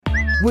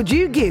Would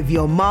you give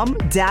your mum,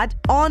 dad,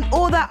 aunt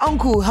or that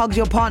uncle who hugs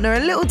your partner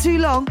a little too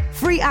long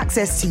free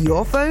access to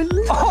your phone?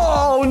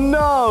 Oh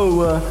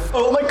no!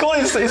 Oh my god,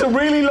 it's a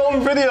really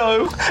long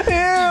video.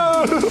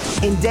 Ew!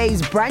 In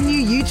Dave's brand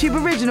new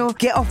YouTube original,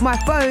 Get Off My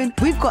Phone,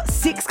 we've got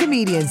 6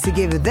 comedians to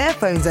give their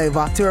phones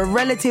over to a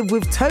relative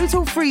with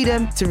total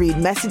freedom to read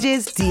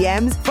messages,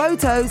 DMs,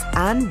 photos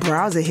and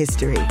browser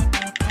history.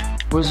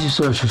 Where's your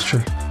search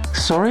history?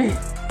 Sorry?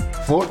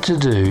 What to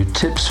do,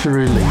 tips for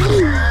relief.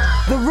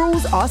 The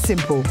rules are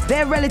simple.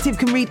 Their relative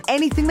can read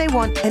anything they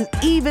want and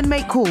even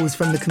make calls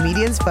from the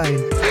comedian's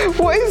phone.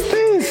 What is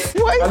this?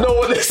 I know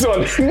what this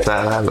one is.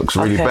 That looks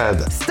really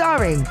bad.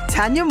 Starring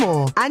Tanya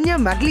Moore, Anya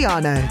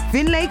Magliano,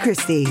 Finlay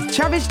Christie,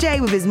 Travis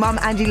J with his mum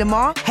Angie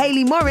Lamar,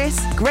 Hayley Morris,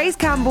 Grace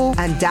Campbell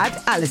and dad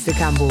Alistair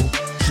Campbell.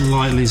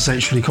 Slightly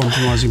sexually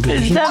compromising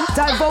people.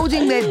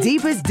 Divulging their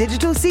deepest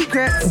digital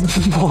secrets.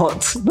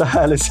 What the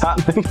hell is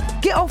happening?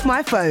 Get Off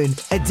My Phone,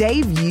 a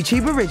Dave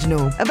YouTube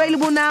original.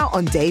 Available now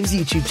on Dave's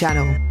YouTube channel.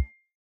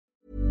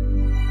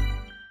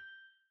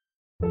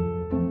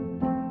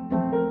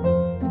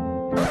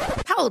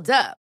 Hold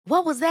up.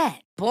 What was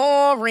that?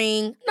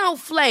 Boring. No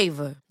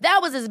flavor. That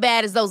was as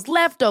bad as those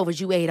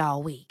leftovers you ate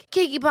all week.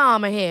 Keke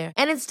Palmer here,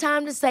 and it's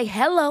time to say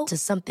hello to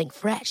something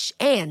fresh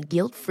and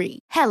guilt-free.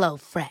 Hello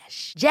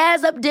Fresh.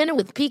 Jazz up dinner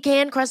with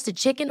pecan-crusted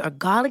chicken or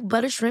garlic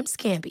butter shrimp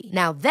scampi.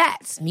 Now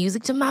that's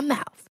music to my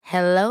mouth.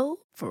 Hello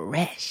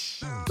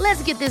Fresh.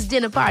 Let's get this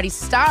dinner party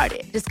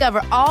started.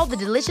 Discover all the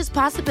delicious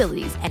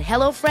possibilities at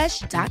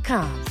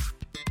HelloFresh.com.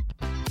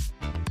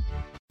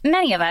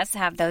 Many of us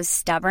have those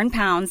stubborn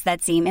pounds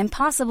that seem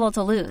impossible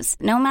to lose,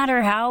 no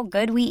matter how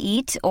good we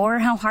eat or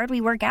how hard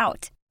we work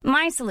out.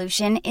 My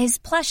solution is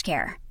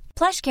PlushCare.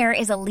 PlushCare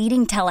is a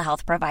leading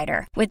telehealth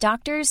provider with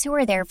doctors who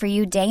are there for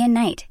you day and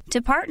night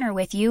to partner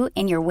with you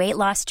in your weight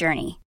loss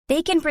journey.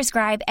 They can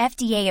prescribe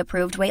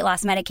FDA-approved weight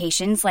loss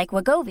medications like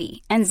Wegovy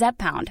and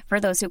Zepbound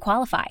for those who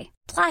qualify.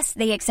 Plus,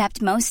 they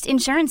accept most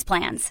insurance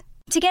plans.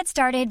 To get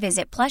started,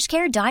 visit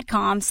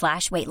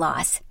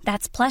plushcare.com/weightloss.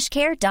 That's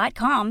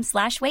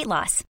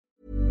plushcare.com/weightloss.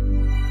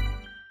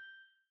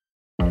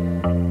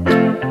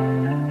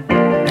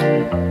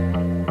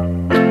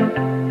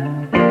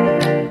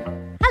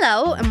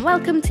 Hello and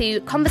welcome to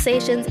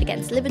Conversations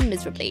Against Living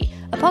Miserably,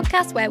 a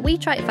podcast where we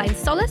try to find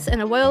solace in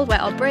a world where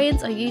our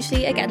brains are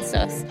usually against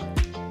us.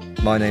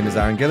 My name is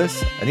Aaron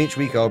Gillis, and each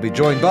week I'll be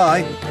joined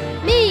by...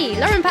 Me,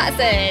 Lauren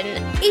Patterson.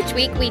 Each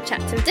week we chat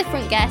to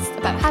different guests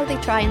about how they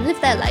try and live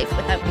their life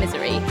without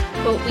misery,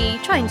 but we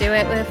try and do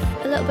it with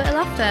a little bit of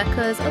laughter,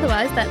 because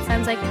otherwise that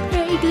sounds like a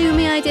pretty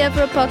gloomy idea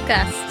for a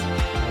podcast.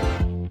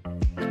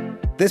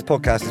 This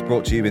podcast is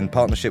brought to you in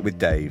partnership with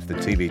Dave, the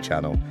TV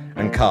channel,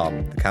 and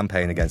Calm, the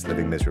campaign against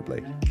living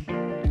miserably.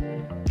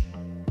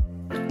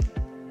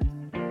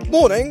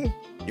 Morning!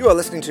 You are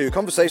listening to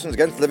Conversations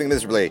Against Living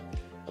Miserably,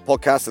 a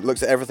podcast that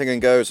looks at everything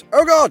and goes,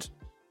 oh God!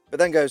 But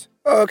then goes,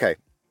 oh, okay.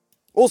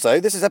 Also,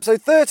 this is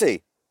episode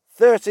 30.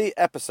 30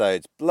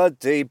 episodes.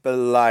 Bloody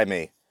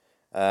blimey.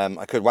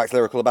 I could wax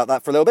lyrical about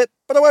that for a little bit,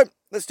 but I won't.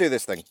 Let's do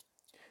this thing.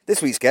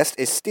 This week's guest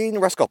is Steen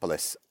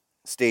Raskopoulos.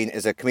 Steen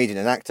is a comedian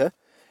and actor.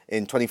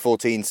 In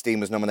 2014,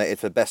 Steen was nominated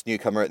for Best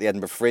Newcomer at the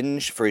Edinburgh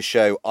Fringe for his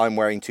show I'm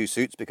Wearing Two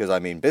Suits Because I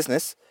Mean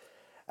Business.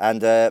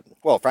 And,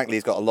 well, frankly,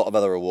 he's got a lot of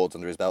other awards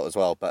under his belt as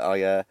well, but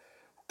I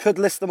could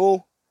list them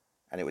all,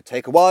 and it would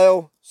take a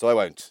while, so I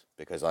won't,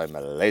 because I'm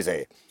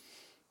lazy.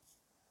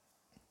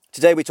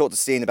 Today we talk to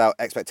Steen about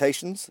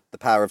expectations, the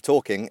power of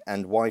talking,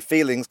 and why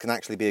feelings can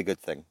actually be a good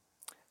thing.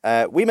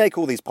 We make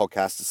all these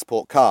podcasts to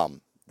support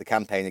Calm, the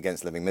campaign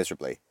against living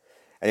miserably.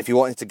 And if you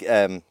wanted to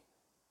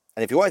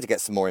get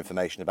some more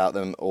information about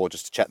them, or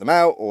just to check them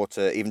out, or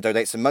to even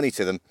donate some money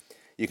to them,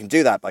 you can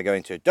do that by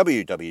going to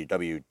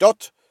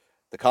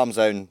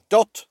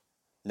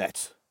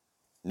www.thecalmzone.net.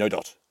 No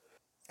dot.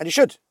 And you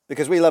should,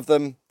 because we love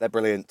them, they're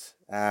brilliant,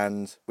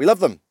 and we love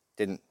them.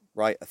 Didn't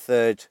write a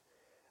third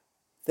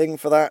thing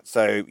for that,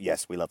 so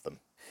yes, we love them.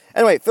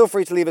 Anyway, feel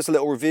free to leave us a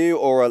little review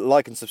or a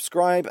like and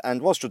subscribe,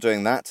 and whilst you're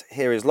doing that,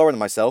 here is Lauren and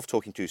myself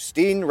talking to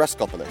Steen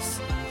Raskopoulos.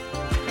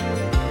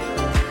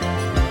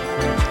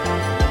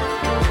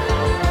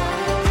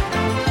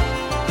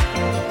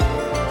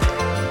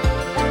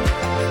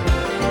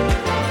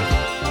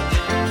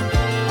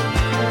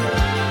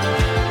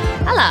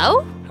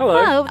 Hello.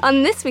 Hello.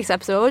 On this week's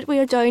episode, we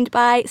are joined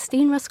by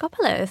Steen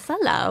Raskopoulos.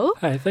 Hello.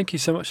 Hey, thank you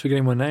so much for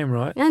getting my name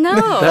right. I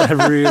know.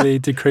 That really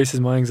decreases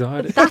my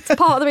anxiety. That's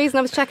part of the reason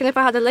I was checking if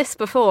I had a list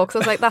before, because I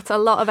was like, that's a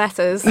lot of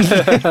letters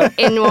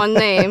in one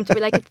name. To be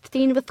like, it's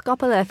Steen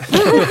Raskopoulos.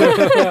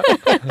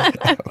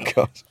 Oh,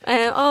 God.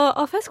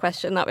 Our first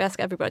question that we ask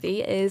everybody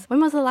is, when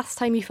was the last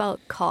time you felt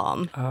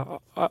calm?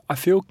 I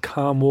feel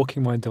calm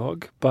walking my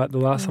dog, but the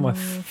last time I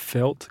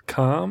felt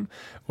calm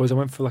was I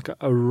went for like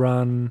a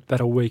run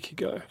about a week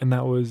ago, and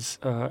that was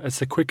it's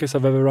the quickest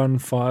I've ever run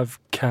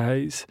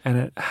 5Ks, and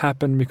it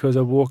happened because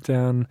I walked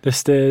down the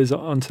stairs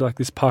onto like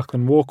this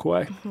Parkland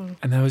walkway,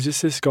 and there was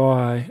just this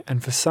guy,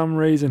 and for some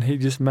reason he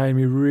just made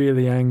me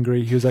really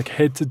angry. He was like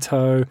head to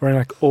toe wearing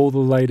like all the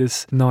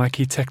latest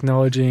Nike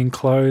technology and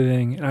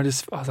clothing, and I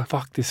was like,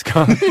 fuck this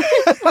guy.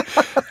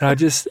 And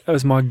it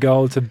was my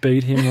goal to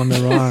beat him on the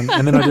run.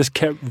 And then I just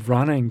kept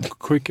running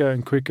quicker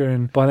and quicker.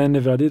 And by the end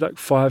of it, I did like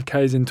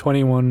 5Ks in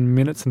 21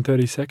 minutes and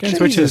 30 seconds,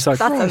 which is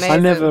like, I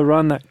never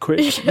run that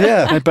quick.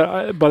 Yeah.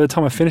 But by the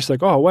time I finished,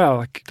 like, oh, wow,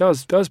 like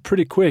that was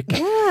pretty quick.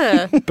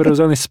 Yeah. But it was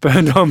only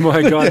spurned on by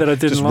a guy that I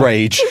didn't Just like.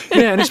 rage.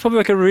 Yeah, and he's probably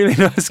like a really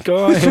nice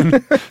guy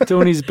and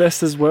doing his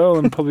best as well,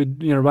 and probably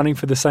running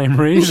for the same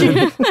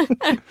reason.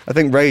 I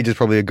think rage is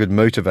probably a good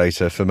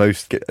motivator for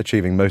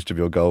achieving most of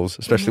your goals,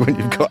 especially when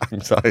you've got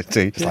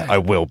anxiety. It's like, I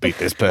will beat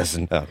this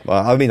person. Well,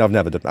 I mean, I've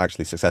never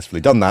actually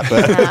successfully done that,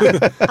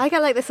 but I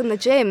get like this in the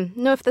gym.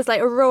 If there's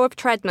like a row of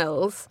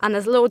treadmills and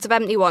there's loads of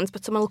empty ones,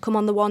 but someone will come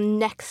on the one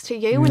next to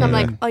you, and I'm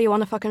like, oh, you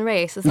want a fucking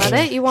race? Is that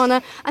it? You want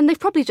to? And they've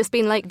probably just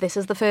been like, this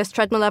is the first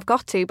treadmill I've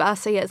got to, but I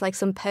see it as like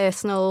some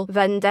personal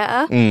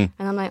vendetta. And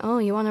I'm like, oh,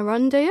 you want to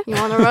run, do you? You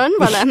want to run?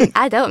 Well,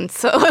 I don't,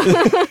 so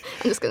I'm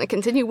just going to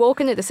continue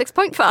walking at a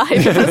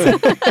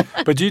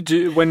 6.5.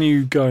 But when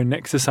you go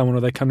next to someone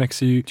or they come next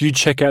to you, do you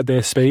check out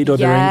their speed or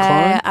their incline?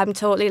 Yeah, I'm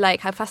totally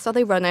like, how fast are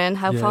they running?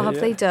 How far have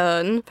they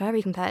done?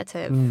 Very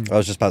competitive. I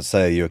was just about to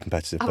say you're a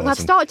competitive person. I've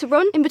started to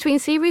run in between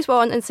Series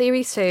 1 and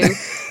Series 2.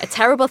 A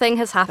terrible thing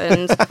has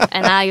happened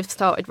and I've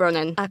started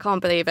running. I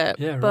can't believe it.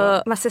 Yeah, right.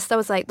 But my sister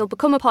was like, there'll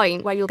become a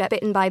point where you'll get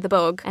bitten by the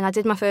bug. And I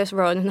did my first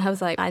run and I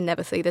was like, I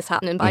never see this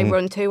happening. By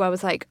run 2, I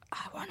was like,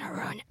 I want to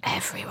run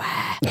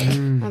everywhere.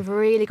 I've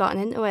really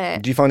gotten into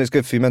it. Do you find it's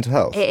good for your mental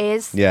health? It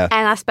is. Yeah.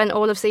 And I spent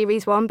all of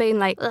Series 1 being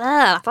like,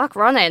 ugh, fuck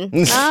running.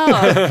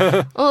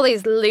 No. All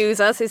these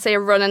losers who say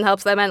running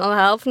helps their mental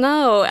health.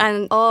 No.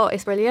 And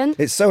it's brilliant.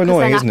 It's so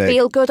annoying, isn't it? I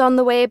feel good on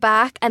the way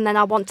back and then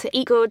I want to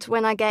eat good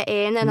when I get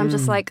in. And I'm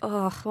just like,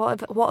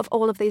 what have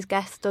all of these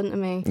guests done to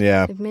me?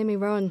 Yeah. They've made me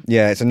run.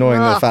 Yeah, it's annoying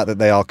the fact that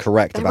they are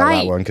correct about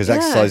that one, because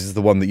exercise is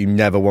the one that you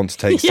never want to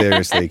take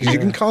seriously, because you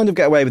can kind of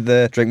get away with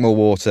the drink more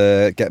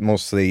water, get more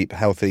sleep,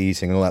 healthy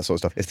eating and all that sort of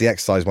stuff. It's the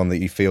exercise one that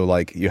you feel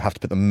like you have to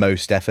put the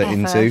most effort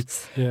into.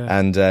 Yeah.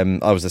 And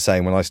I was the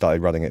same when I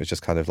started running. It was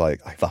just kind of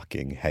like, I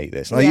fucking hate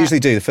this. And I usually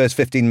do the first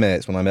 15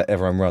 minutes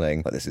whenever I'm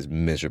running, like, this is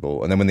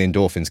miserable. And then when the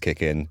endorphins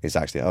kick in, it's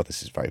actually,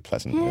 this is very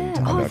pleasant.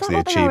 And I'm actually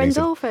achieving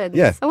endorphins?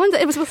 Yeah. I wonder,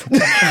 it was because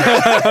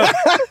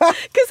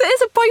it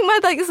is a point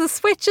where like there's a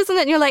switch, isn't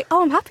it? And you're like,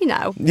 oh, I'm happy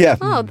now. Yeah.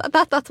 Oh,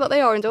 that's what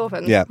they are,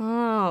 endorphins. Yeah.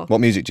 Oh. What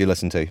music do you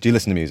listen to? Do you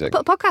listen to music?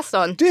 Put a podcast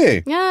on. Do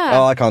you? Yeah.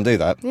 Oh, I can't do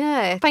that.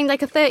 Yeah. Find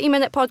like a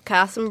 30-minute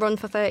podcast and run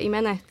for 30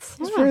 minutes.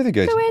 It's really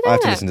good. I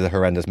have to listen to the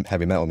horrendous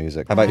heavy metal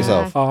music. How about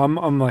yourself? Oh,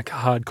 I'm like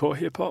hardcore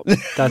hip hop.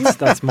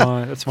 That's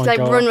my It's like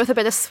goal. run with a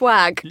bit of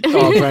swag.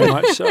 Oh, very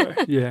much so.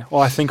 Yeah.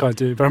 Well, I think I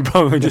do, but I'm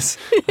probably just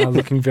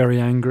looking very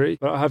angry.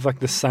 But I have like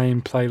the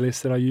same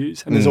playlist that I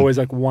use, and there's always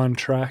like one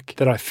track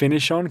that I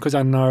finish on, because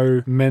I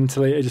know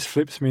mentally it just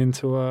flips me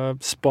into a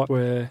spot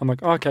where I'm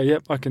like, okay,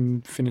 yep, I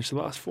can finish the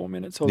last 4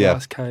 minutes or the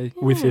last K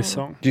with this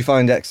song. Do you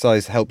find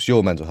exercise helps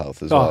your mental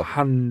health as well?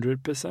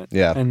 100%.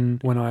 Yeah.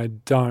 And when I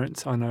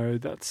don't, I know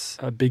that's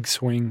a big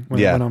swing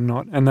when I'm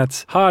not. And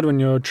that's hard when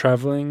you're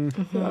traveling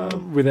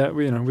without,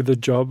 with the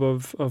job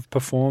of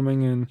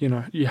performing, and,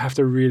 you have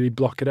to really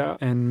block it out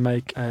and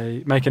make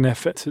an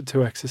effort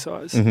to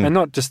exercise. And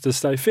not just to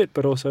stay fit,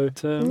 but also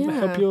to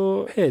help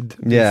your head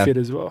be fit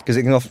as well. Because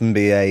it can often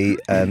be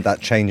that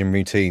change in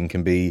routine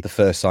can be the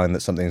first sign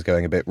that something's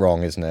going a bit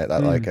wrong, isn't it?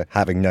 That like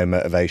having no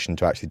motivation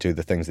to actually do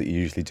the things that you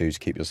usually do to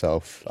keep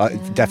yourself.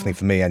 Definitely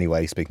for me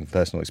anyway, speaking from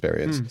personal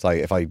experience. It's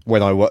like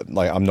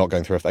I'm not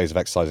going through a phase of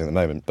exercising at the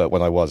moment, but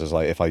when I was, it's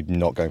like, if I'm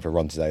not going for a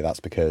run today, that's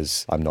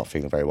because I'm not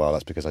feeling very well.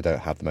 That's because I don't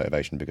have the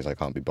motivation, because I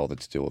can't be bothered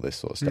to do all this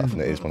sort of stuff.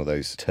 And it is one of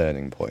those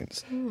turning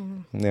points.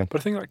 Yeah.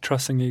 But I think like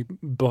trusting your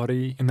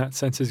body in that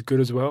sense is good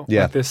as well.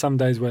 Yeah. Like, there's some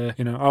days where,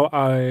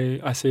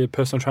 I see a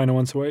personal trainer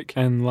once a week,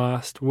 and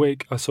last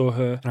week I saw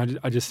her, and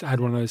I just had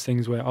one of those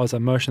things where I was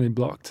emotionally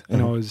blocked,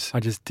 and I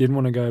just didn't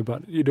want to go,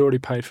 but you'd already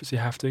paid for it, so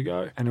you have to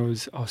go. And I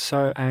was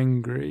so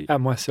angry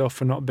at myself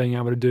for not being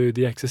able to do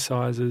the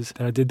exercises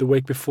that I did the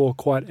week before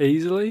quite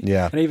easily.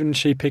 Yeah. And even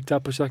she picked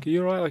up, was like, are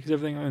you all right? Like, is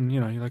everything? And,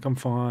 you're like, I'm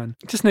fine.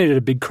 Just needed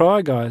a big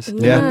cry, guys.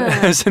 Yeah.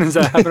 And as soon as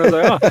that happened, I was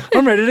like, oh,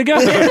 I'm ready to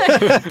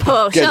go.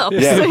 Push ups.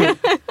 Yeah.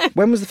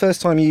 When was the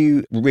first time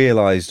you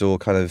realised or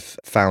kind of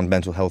found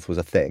mental health was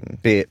a thing,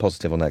 be it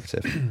positive or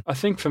negative? I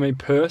think for me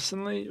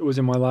personally, it was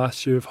in my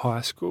last year of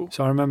high school.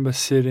 So I remember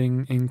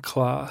sitting in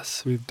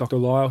class with Dr.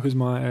 Lyle, who's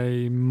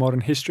my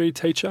modern history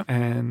teacher,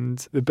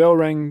 and the bell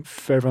rang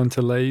for everyone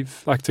to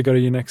leave, like to go to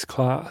your next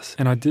class.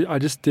 And I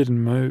just didn't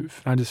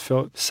move. I just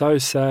felt so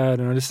sad,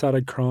 and I just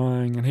started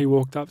crying. And he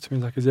walked up to me,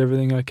 like, is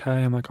everything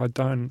okay? I'm like, I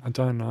don't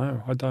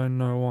know. I don't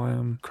know why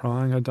I'm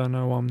crying. I don't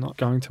know why I'm not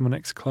going to my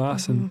next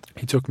class. And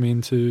he took me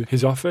into to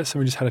his office and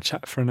we just had a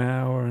chat for an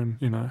hour. And,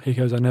 you know, he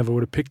goes, I never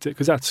would have picked it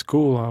because at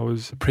school I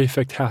was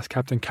prefect, house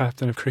captain,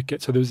 captain of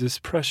cricket. So there was this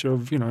pressure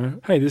of, you know,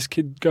 hey, this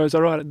kid goes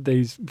all right at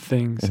these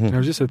things. And it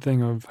was just a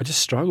thing of, I just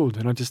struggled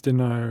and I just didn't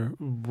know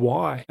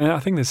why. And I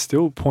think there's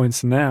still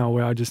points now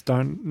where I just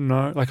don't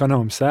know. Like, I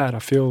know I'm sad. I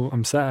feel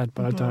I'm sad,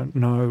 but I don't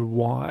know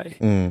why.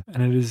 And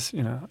it is,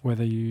 you know,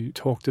 whether you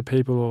talk to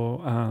people or,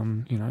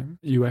 you know,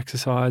 you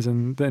exercise,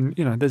 and then,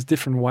 you know, there's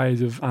different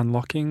ways of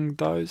unlocking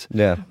those.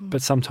 Yeah.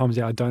 But sometimes,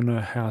 I don't know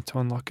how to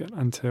unlock it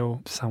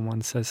until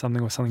someone says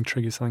something or something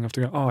triggers something. I have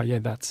to go, oh, yeah,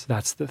 that's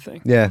the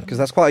thing. Yeah, because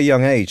that's quite a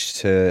young age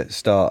to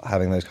start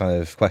having those kind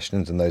of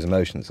questions and those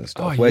emotions and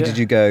stuff. Where did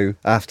you go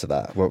after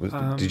that? What was?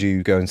 Did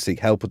you go and seek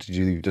help, or did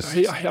you just?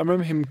 I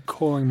remember him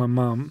calling my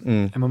mum,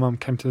 and my mum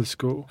came to the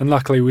school, and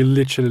luckily we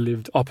literally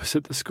lived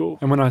opposite the school.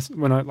 And when I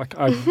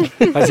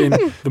as in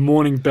the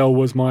morning bell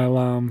was my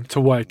alarm to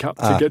wake up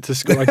to get to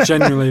school. I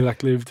genuinely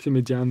lived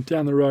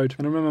down the road.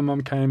 And I remember my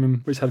mum came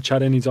and we just had a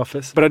chat in his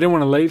office. But I didn't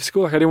want to leave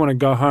school. Like, I didn't want to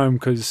go home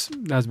because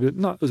that was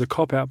it was a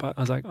cop out. But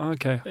I was like, oh,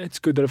 okay, it's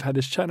good that I've had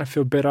this chat and I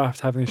feel better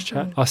after having this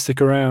chat. I'll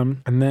stick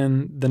around. And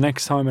then the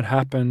next time it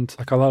happened,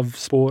 like, I love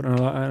sport and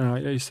I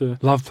used to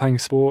love playing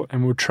sport,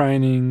 and we were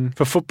training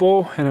for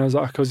football, and I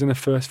was in the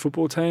first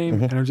football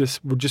team, and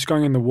we're just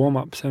going in the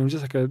warm-ups, and it was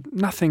just like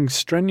nothing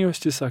strenuous,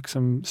 just like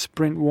some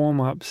sprint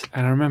warm-ups.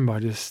 And I remember I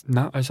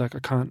was like, I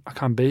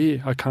can't be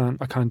here. I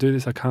can't do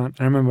this. I can't.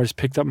 And I remember I just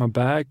picked up my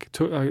bag,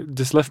 I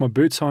just left my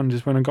boots on,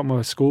 just went and got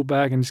my school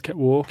bag and just kept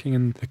walking,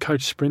 and the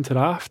coach sprinted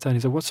after and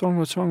he said, what's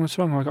wrong?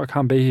 I'm like, I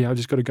can't be here. I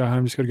just got to go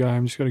home.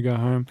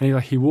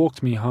 And he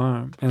walked me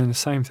home. And then the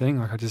same thing,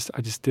 like, I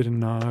just didn't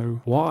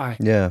know why.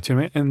 Yeah. Do you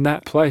know what I mean? And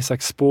that place,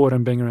 like sport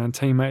and being around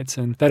teammates,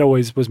 and that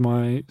always was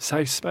my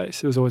safe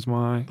space. It was always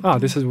my,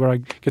 this is where I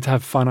get to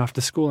have fun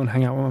after school and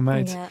hang out with my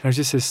mates. Yeah. And it was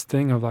just this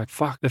thing of like,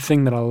 fuck, the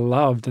thing that I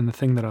loved and the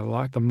thing that I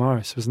liked the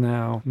most was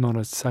now not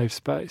a safe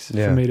space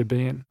for me to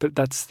be in. But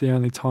that's the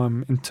only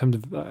time in terms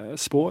of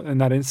sport, in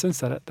that instance,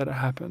 that it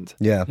happened.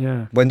 Yeah.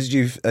 Yeah. When did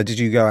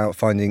you go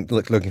out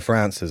looking for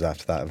answers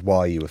after that of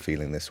why you were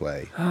feeling this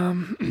way?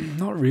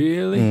 Not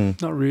really.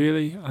 Not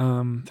really.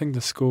 I think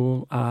the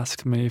school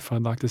asked me if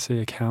I'd like to see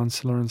a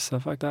counsellor and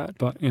stuff like that.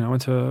 But, you know, I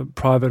went to a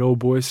private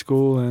all-boys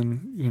school,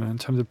 and, you know, in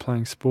terms of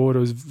playing sport, it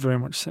was very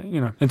much,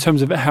 you know, in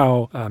terms of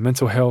how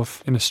mental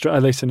health, in Australia,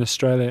 at least in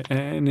Australia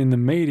and in the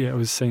media, it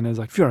was seen as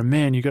like, if you're a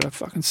man, you got to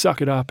fucking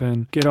suck it up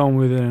and get on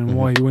with it, and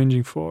why are you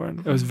whinging for? And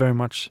it was very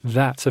much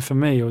that. So for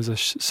me, it was a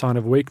sign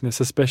of weakness,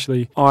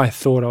 especially I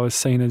thought I was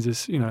seen as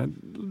this, you know,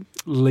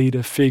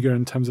 leader figure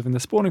in terms of in the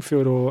sporting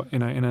field, or, you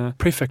know, in a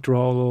prefect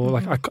role, or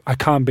like I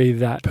can't be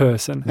that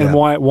person. And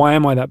why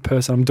am I that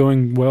person? I'm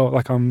doing well,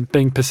 like I'm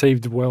being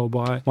perceived well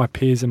by my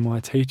peers and my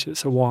teachers.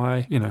 So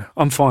why, you know,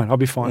 I'm fine, I'll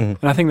be fine.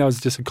 And I think that was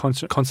just a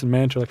constant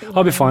mantra, like,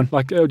 I'll be fine,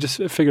 like, it'll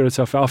just figure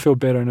itself out, I'll feel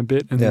better in a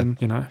bit. And then,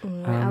 you know.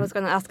 I was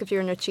going to ask if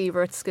you're an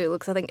achiever at school,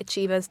 because I think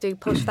achievers do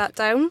push that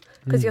down,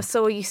 because you're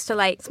so used to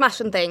like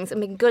smashing things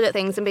and being good at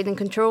things and being in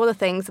control of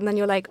things, and then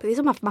you're like, these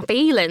are my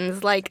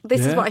feelings, like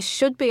this is what I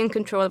should be in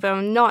control of, and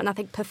I'm not. And I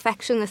think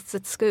perfectionists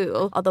at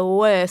school are the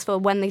worst for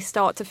when they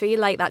start to feel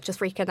like that, just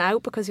freaking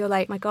out, because you're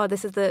like, my God,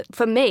 this is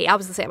for me, I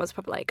was the same. I was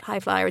probably like high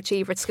flyer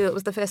achiever at school. It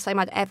was the first time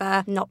I'd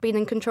ever not been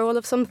in control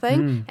of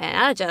something, and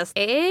I just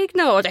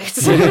ignored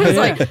it. I was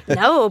like,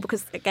 no,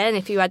 because again,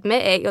 if you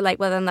admit it, you're like,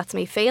 well, then that's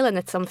me failing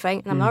at something,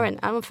 and I'm Lauren,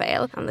 I'm a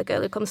fail. I'm the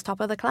girl who comes top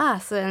of the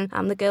class, and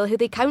I'm the girl who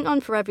they count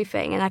on for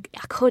everything. And I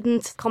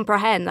couldn't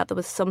comprehend that there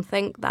was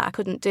something that I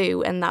couldn't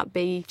do, and that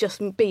be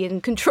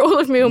in control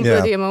of my own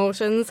bloody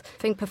emotions.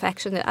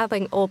 I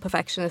think all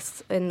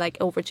perfectionists and like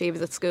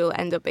overachievers at school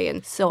end up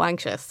being so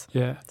anxious.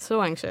 Yeah.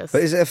 So anxious.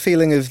 But is it a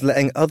feeling of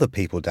letting other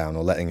people down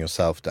or letting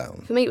yourself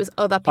down? For me, it was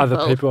other people.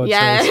 Other people,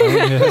 yeah.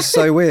 It's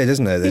so weird,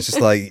 isn't it? It's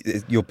just like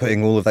you're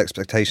putting all of the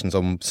expectations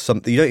on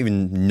something. You don't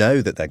even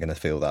know that they're going to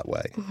feel that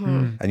way.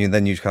 And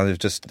then you kind of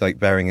just like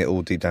bearing it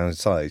all deep down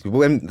inside.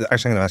 Actually, I'm going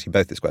to ask you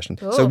both this question.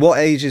 Cool. So what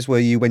ages were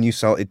you when you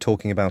started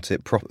talking about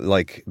it,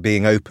 like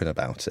being open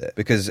about it?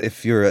 Because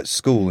if you're at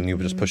school and you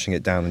were just pushing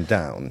it down and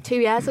down. 2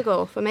 years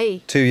ago for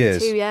me. 2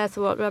 years? 2 years,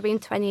 so what would I be in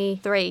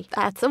 23?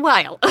 That's a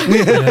while.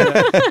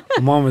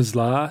 Mine was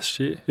last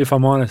year, if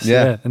I'm honest.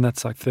 Yeah. And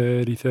that's like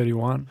 30,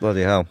 31.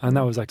 Bloody hell. And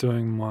that was like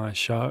doing my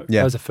show.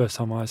 Yeah. That was the first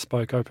time I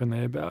spoke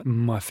openly about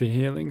my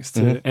feelings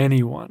to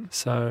anyone.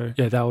 So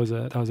yeah, that was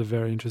a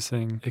very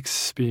interesting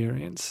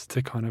experience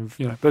to kind of,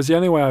 you know, but it was the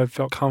only way I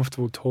felt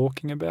comfortable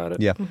talking about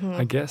it. Yeah.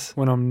 I guess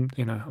when I'm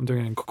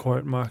doing it in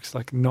quote marks,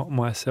 like not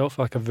myself,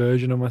 like a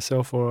version of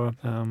myself, or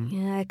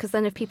yeah, because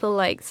then if people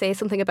like say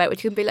something about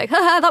it, you can be like,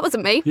 haha, that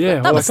wasn't me.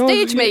 Yeah, that was like,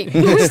 stage me.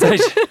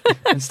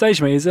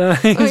 Stage me is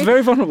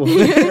very vulnerable.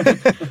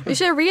 You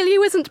sure really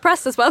you isn't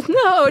depressed as well?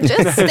 No,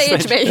 just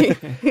stage me.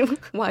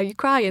 Why are you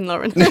crying,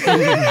 Lauren?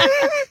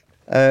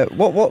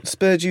 What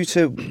spurred you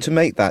to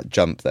make that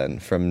jump then,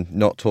 from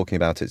not talking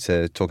about it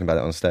to talking about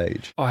it on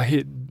stage? I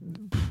hit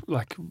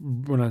like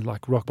when I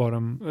like rock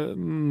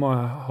bottom,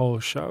 my whole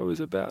show was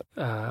about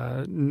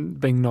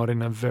being not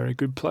in a very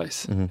good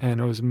place. And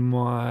it was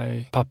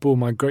my papu,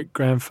 my great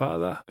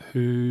grandfather,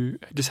 who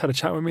just had a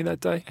chat with me that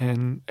day,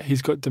 and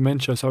he's got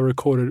dementia. So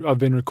I've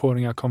been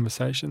recording our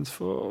conversations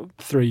for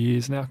 3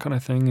 years now, kind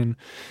of thing. And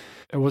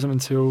it wasn't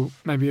until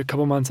maybe a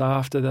couple months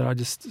after that I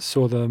just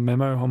saw the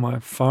memo on my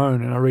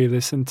phone and I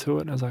re-listened to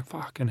it and I was like,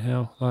 fucking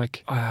hell,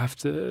 like I have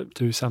to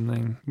do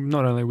something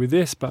not only with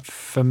this but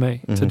for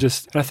me to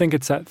just, and I think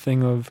it's that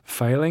thing of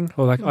failing,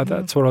 or like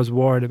that's what I was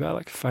worried about,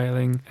 like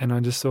failing. And I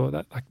just thought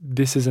that like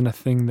this isn't a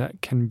thing that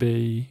can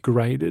be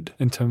graded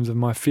in terms of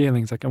my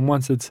feelings, like, and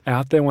once it's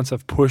out there, once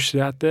I've pushed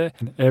it out there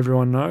and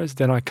everyone knows,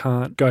 then I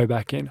can't go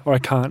back in, or I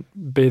can't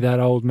be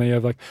that old me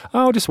of like, oh,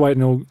 I'll just wait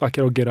and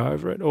it'll get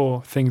over it,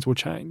 or things will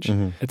change.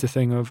 It's a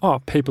thing of,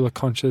 people are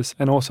conscious,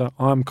 and also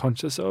I'm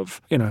conscious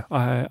of,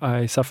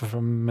 I suffer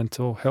from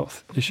mental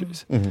health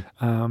issues.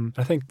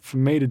 I think for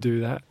me to do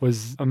that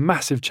was a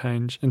massive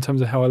change in terms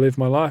of how I live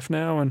my life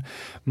now and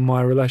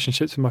my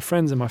relationships with my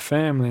friends and my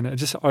family, and it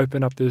just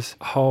opened up this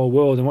whole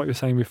world. And what you were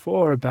saying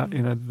before about,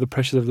 the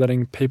pressures of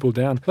letting people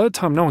down, a lot of the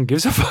time no one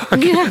gives a fuck.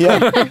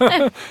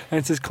 And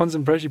it's this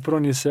constant pressure you put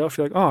on yourself.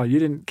 You're like, oh, you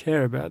didn't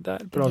care about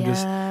that, but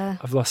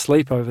I've lost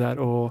sleep over that,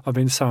 or I've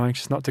been so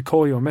anxious not to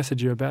call you or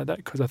message you about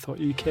that because I thought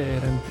you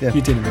cared and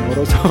you didn't know what I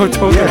was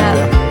talking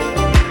about.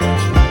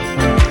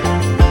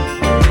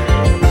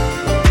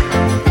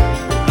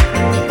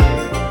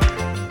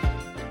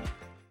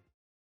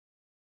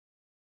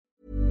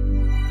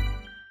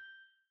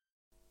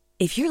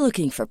 If you're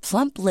looking for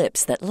plump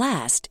lips that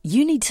last,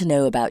 you need to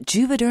know about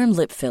Juvederm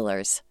lip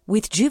fillers.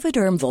 With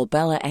Juvederm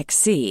Volbella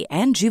XC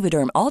and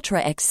Juvederm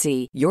Ultra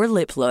XC, your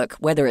lip look,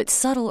 whether it's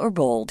subtle or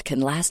bold, can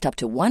last up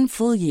to 1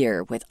 full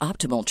year with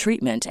optimal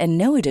treatment and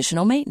no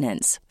additional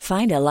maintenance.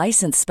 Find a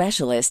licensed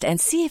specialist and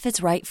see if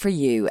it's right for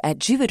you at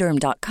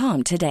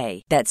Juvederm.com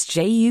today. That's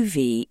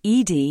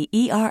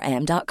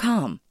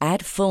JUVEDERM.com.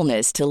 Add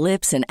fullness to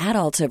lips in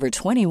adults over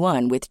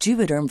 21 with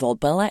Juvederm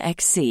Volbella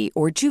XC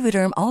or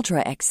Juvederm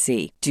Ultra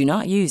XC. Do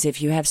not use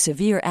if you have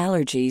severe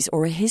allergies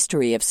or a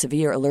history of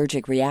severe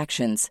allergic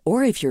reactions,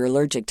 or if you're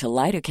allergic to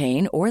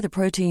lidocaine or the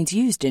proteins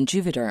used in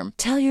Juvederm.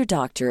 Tell your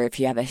doctor if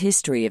you have a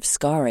history of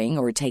scarring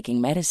or taking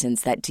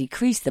medicines that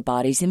decrease the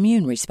body's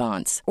immune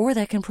response or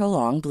that can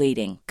prolong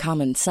bleeding.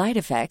 Common side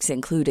effects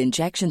include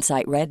injection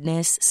site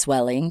redness,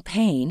 swelling,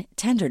 pain,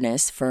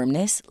 tenderness,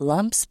 firmness,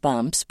 lumps,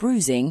 bumps,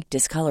 bruising,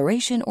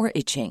 discoloration, or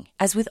itching.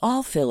 As with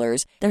all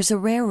fillers, there's a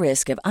rare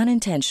risk of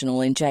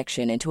unintentional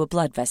injection into a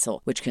blood vessel,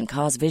 which can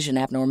cause vision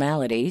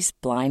abnormalities,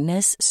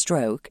 blindness,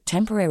 stroke,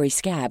 temporary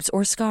scabs,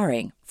 or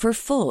scarring. For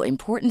full,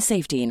 important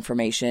safety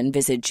information,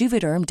 visit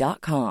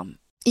Juvederm.com.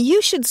 You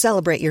should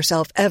celebrate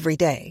yourself every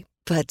day,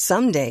 but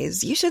some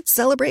days you should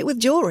celebrate with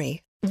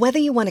jewelry. Whether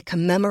you want to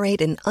commemorate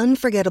an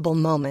unforgettable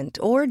moment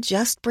or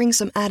just bring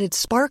some added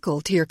sparkle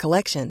to your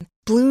collection,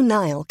 Blue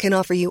Nile can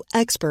offer you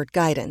expert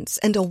guidance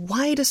and a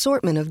wide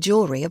assortment of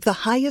jewelry of the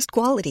highest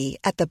quality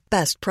at the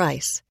best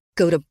price.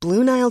 Go to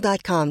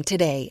BlueNile.com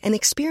today and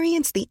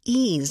experience the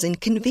ease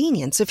and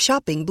convenience of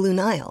shopping Blue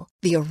Nile,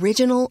 the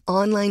original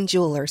online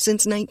jeweler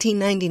since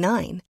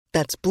 1999.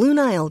 That's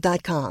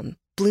BlueNile.com.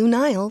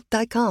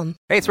 BlueNile.com.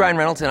 Hey, it's Ryan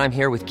Reynolds, and I'm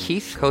here with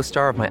Keith,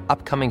 co-star of my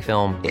upcoming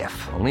film,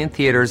 If, only in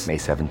theaters May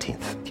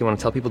 17th. Do you want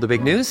to tell people the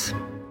big news?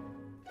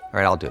 All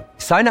right, I'll do it.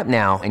 Sign up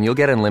now and you'll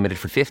get unlimited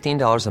for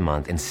 $15 a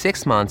month and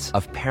 6 months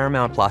of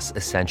Paramount Plus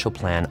Essential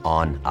Plan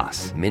on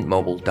us.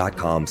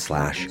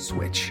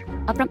 MintMobile.com/switch.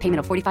 Upfront payment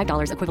of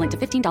 $45 equivalent to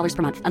 $15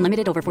 per month.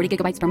 Unlimited over 40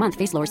 gigabytes per month.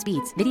 Face lower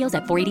speeds. Videos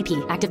at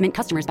 480p. Active Mint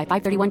customers by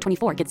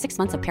 531.24 get 6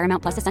 months of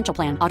Paramount Plus Essential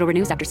Plan. Auto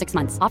renews after 6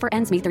 months. Offer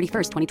ends May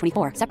 31st,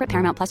 2024. Separate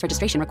Paramount Plus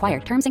registration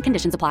required. Terms and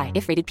conditions apply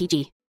if rated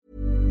PG.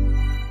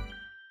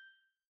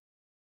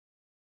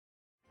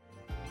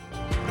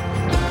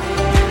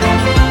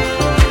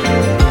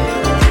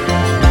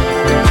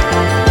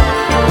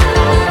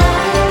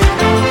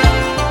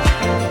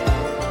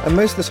 And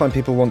most of the time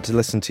people want to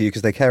listen to you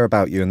because they care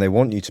about you and they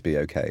want you to be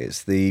okay.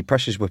 It's the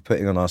pressures we're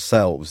putting on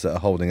ourselves that are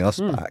holding us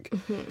back.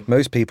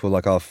 Most people,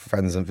 like our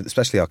friends, and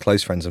especially our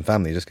close friends and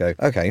family, just go,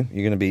 okay,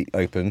 you're going to be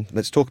open,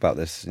 let's talk about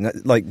this.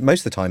 Like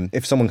most of the time,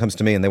 if someone comes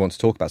to me and they want to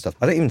talk about stuff,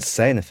 I don't even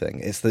say anything.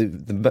 It's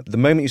the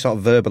moment you start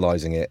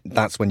verbalising it,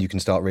 that's when you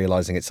can start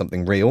realising it's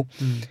something real.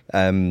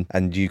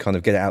 And you kind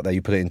of get it out there,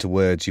 you put it into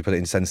words, you put it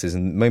in sentences,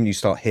 and the moment you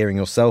start hearing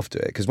yourself do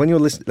it, because when you're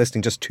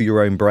listening just to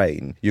your own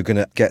brain, you're going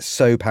to get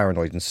so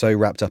paranoid and so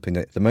wrapped up in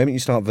it. The moment you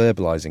start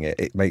verbalising it,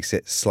 it makes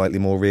it slightly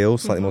more real,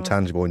 slightly more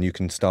tangible, and you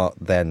can start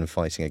then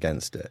fighting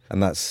against it.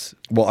 And that's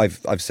what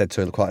I've said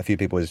to quite a few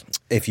people is,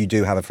 if you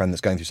do have a friend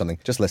that's going through something,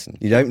 just listen.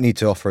 You don't need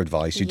to offer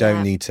advice. You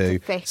don't need to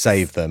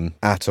save them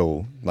at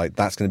all. Like,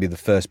 that's going to be the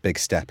first big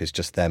step, is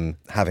just them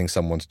having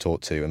someone to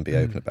talk to and be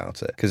open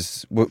about it.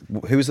 Because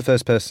who was the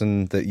first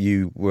person that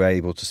you were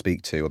able to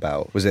speak to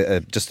about? Was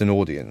it just an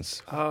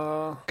audience?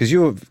 Because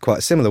you were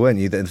quite similar, weren't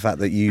you? In the fact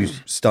that you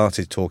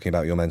started talking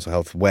about your mental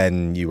health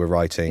when you were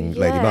writing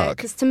Lady Mark.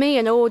 Because to me,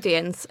 an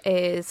audience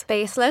is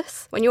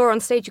faceless. When you're on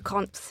stage, you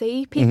can't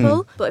see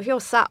people. But if you're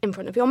sat in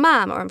front of your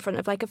mum or in front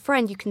of like a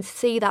friend, you can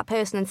see that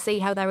person and see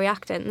how they're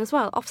reacting. And as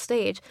well, off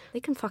stage, they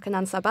can fucking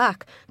answer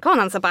back. Can't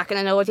answer back in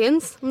an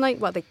audience. I'm like,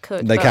 well, they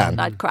could. They can.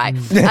 I'd cry.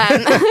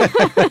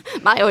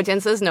 My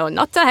audiences know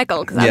not to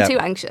heckle because I'm too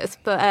anxious.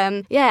 But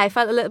I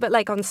felt a little bit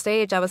like on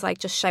stage, I was like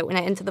just shouting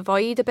it into the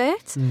void a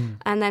bit.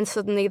 And then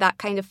suddenly that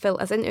kind of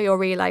filters into your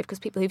real life, because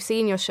people who've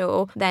seen your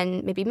show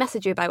then maybe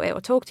message you about it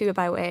or talk to you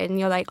about it, and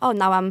you're like, oh,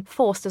 now I'm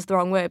forced is the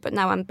wrong word, but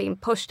now I'm being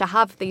pushed to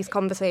have these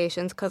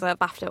conversations because I've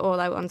laughed it all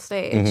out on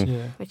stage,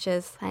 which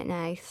is quite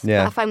nice.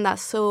 Yeah. But I found that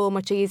so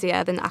much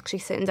easier than actually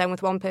sitting down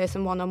with one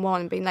person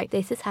one-on-one and being like,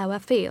 this is how I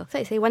feel. So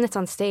I say, when it's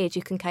on stage,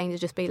 you can kind of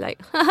just be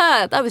like,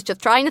 haha, that was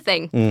just trying a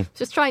thing.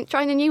 Just trying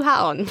a new hat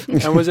on.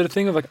 And was it a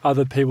thing of like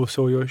other people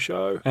saw your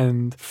show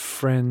and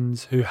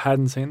friends who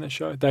hadn't seen the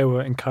show, they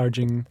were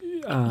encouraging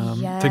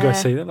to go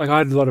see it? Like, I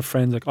had a lot of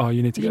friends like, oh,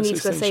 you need to go see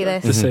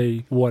this to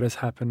see what has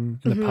happened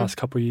in the past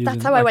couple of years.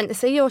 That's how I went to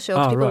see your show.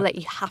 People were like,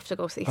 you have to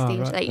go see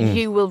Stage. Like,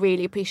 you will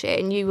really appreciate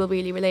it and you will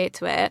really relate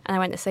to it. And I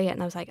went to see it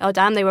and I was like, oh,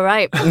 damn, they were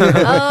right.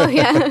 Oh,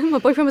 yeah. My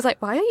boyfriend was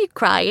like, why are you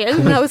crying?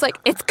 And I was like,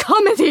 it's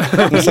comedy.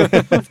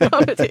 It's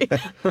comedy.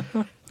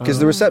 Because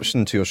the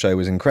reception to your show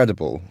was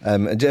incredible.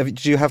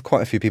 Did you have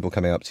quite a few people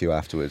coming up to you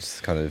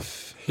afterwards, kind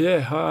of?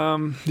 Yeah,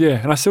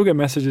 and I still get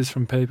messages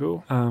from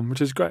people,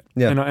 which is great.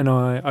 Yeah. And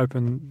I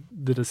open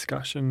the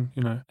discussion,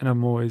 and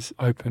I'm always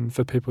open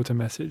for people to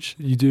message.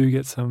 You do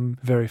get some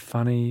very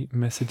funny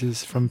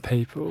messages from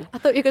people. I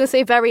thought you were going to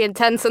say very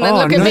intense and then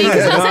look at me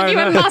because I sent you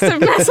a massive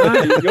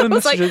message. I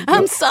was like,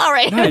 I'm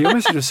sorry. No, your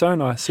message is so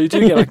nice. So you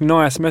do get like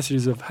nice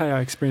messages of, hey,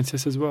 I experienced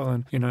this as well,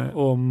 and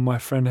or my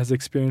friend has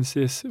experienced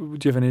this. Do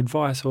you have any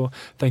advice? Or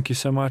thank you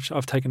so much.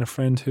 I've taken a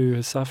friend who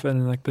has suffered,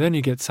 and but then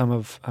you get some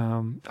of.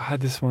 I had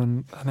this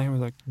one. Her name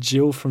was like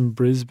Jill from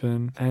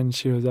Brisbane, and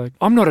she was like,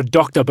 I'm not a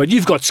doctor, but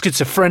you've got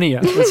schizophrenia.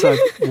 It's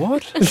like,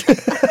 what?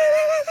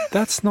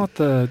 That's not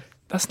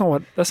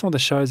what the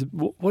show is.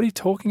 What are you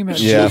talking about,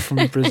 Jill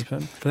from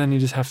Brisbane? But then you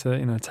just have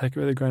to, take it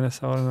with a grain of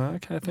salt. And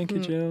okay, thank you,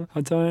 Jill.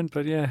 I don't,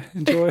 but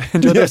enjoy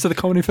the rest of the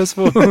comedy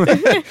festival.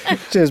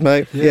 Cheers,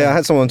 mate. Yeah, I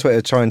had someone on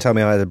Twitter try and tell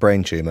me I had a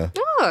brain tumour.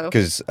 Oh.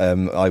 Because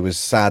I was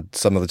sad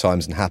some of the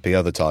times and happy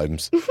other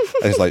times. And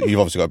it's like, you've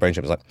obviously got a brain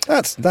tumour. I was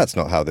like, that's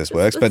not how this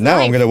works. But now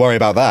I'm going to worry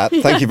about that.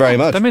 Thank you very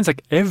much. That means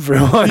like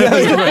everyone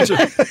has a brain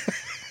tumour.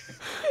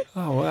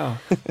 Oh, wow.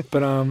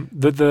 But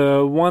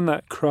the one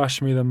that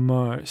crushed me the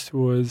most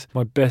was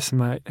my best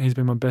mate. He's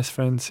been my best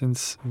friend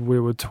since we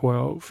were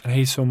 12. And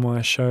he saw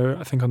my show,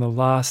 I think, on the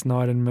last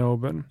night in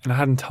Melbourne. And I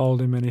hadn't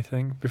told him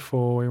anything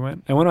before we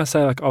went. And when I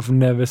say, like, I've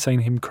never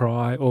seen him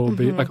cry or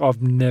be, like,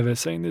 I've never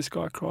seen this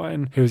guy cry.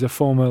 And he was a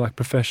former, like,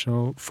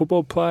 professional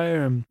football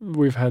player. And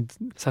we've had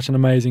such an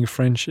amazing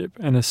friendship.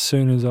 And as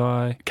soon as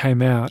I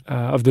came out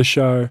of the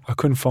show, I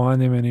couldn't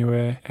find him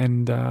anywhere.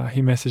 And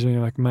he messaged me,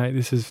 like, mate,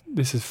 this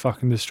is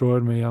fucking destroyed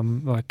me.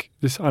 I'm like,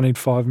 I need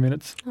 5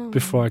 minutes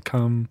before I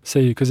come see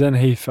you. Because then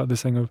he felt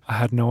this thing of, I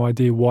had no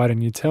idea, why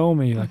didn't you tell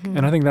me? Like,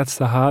 and I think that's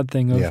the hard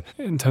thing of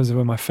in terms of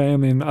when my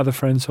family and other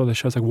friends saw the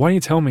show. It's like, why didn't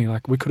you tell me?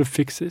 Like, we could have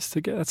fixed this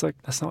together. It's like,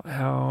 that's not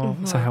how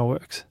it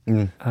works.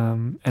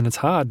 And it's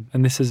hard.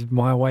 And this is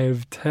my way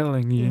of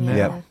telling you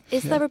now.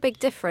 Is there a big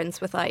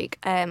difference with like,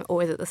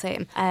 or is it the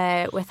same,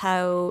 with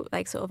how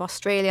like sort of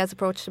Australia's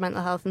approach to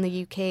mental health and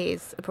the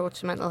UK's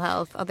approach to mental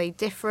health? Are they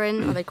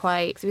different? Are they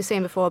quite, because we were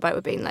saying before about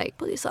it being like,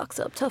 pull your socks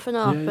up, toughen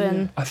up.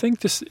 And I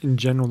think just in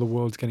general the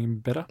world's getting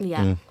better.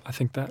 I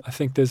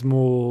think there's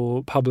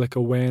more public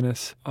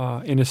awareness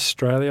in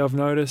Australia, I've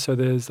noticed. So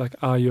there's like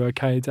Are You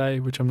OK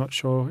Day, which I'm not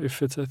sure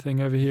if it's a thing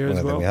over here as well.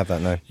 I don't think we have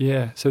that now.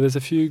 Yeah, so there's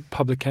a few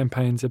public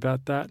campaigns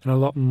about that, and a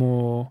lot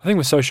more, I think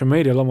with social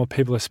media, a lot more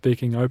people are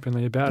speaking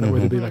openly about it,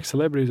 whether it be like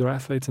celebrities or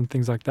athletes and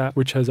things like that,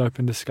 which has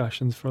opened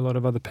discussions for a lot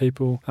of other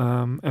people,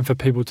 and for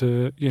people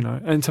to,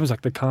 in terms of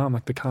like the Calm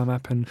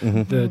app and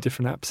the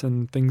different apps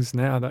and things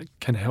now that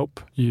can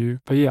help you.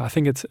 But I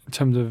think it's, in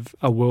terms of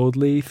a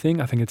worldly thing,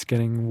 I think it's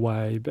getting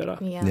way better.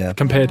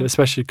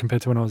 Especially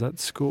compared to when I was at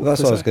school. Well,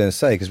 that's what I was going to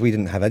say, because we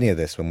didn't have any of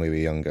this when we were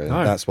younger.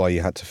 No. That's why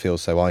you had to feel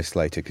so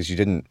isolated, because you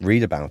didn't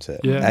read about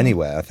it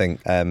anywhere. I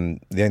think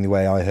the only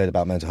way I heard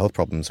about mental health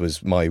problems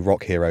was my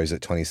rock heroes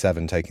at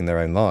 27 taking their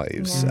own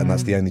lives, and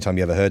that's the only time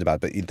you ever heard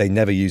about it, but they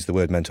never used the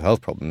word mental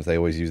health problems. They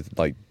always used,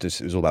 like,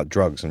 just, it was all about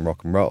drugs and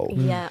rock and roll.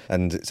 Yeah.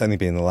 And it's only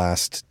been in the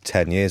last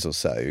 10 years or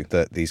so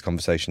that these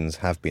conversations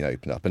have been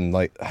opened up. And,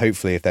 like,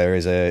 hopefully if there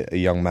is a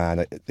young man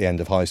at the end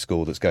of high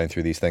school that's going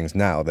through these things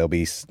now, there'll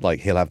be, like,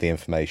 he'll have the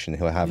information,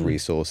 he'll have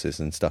resources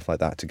and stuff like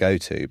that to go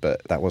to,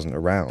 but that wasn't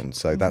around.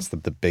 So that's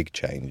the big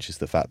change, is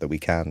the fact that we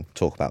can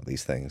talk about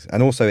these things.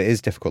 And also it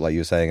is difficult, like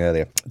you were saying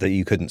earlier, that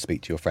you couldn't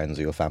speak to your friends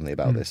or your family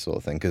about this sort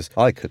of thing, because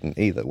I couldn't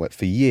either.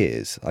 For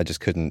years, I just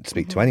couldn't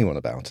speak to anyone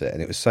about it.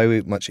 And it was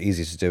so much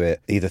easier to do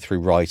it either through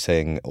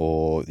writing,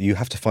 or you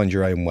have to find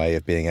your own way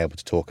of being able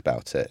to talk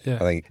about it. Yeah. I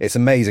think it's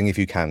amazing if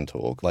you can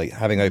talk. Like,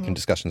 having open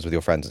discussions with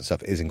your friends and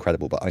stuff is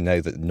incredible, but I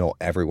know that not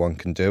everyone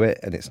can do it,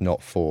 and it's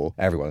not for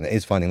everyone. It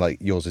is finding, like,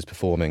 yours is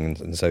performing,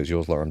 and so is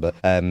yours, Lauren, but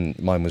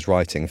mine was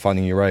writing,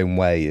 finding your own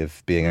way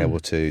of being able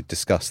to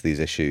discuss these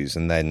issues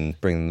and then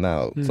bring them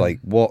out. It's like,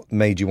 what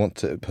made you want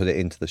to put it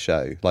into the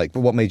show? Like,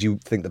 what made you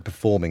think that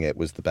performing it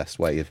was the best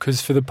way of...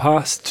 Because for the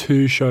past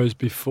 2 shows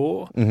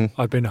before,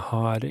 I'd been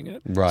hiding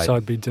it. Right. So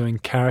I'd be doing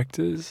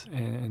characters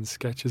and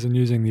sketches and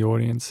using the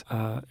audience,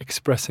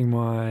 expressing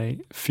my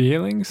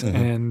feelings,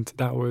 and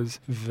that was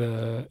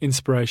the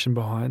inspiration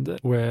behind it,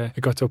 where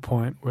it got to a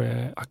point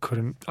where I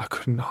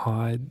couldn't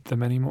hide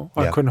them anymore.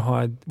 I couldn't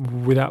hide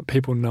without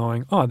people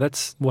knowing, oh,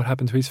 that's what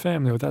happened to his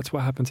family, or that's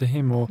what happened to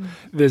him, or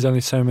there's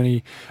only so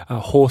many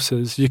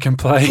horses you can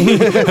play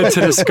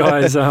to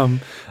disguise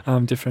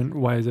different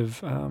ways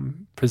of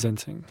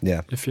presenting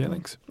your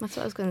feelings. That's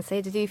what I was going to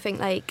say. Did you think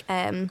like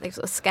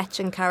sort of sketch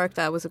and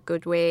character was a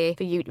good way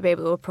for you to be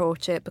able to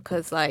approach it,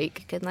 because like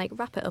you can like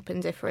wrap it up in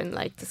different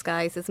like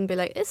disguises and be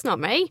like, it's not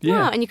me,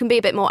 and you can be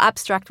a bit more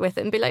abstract with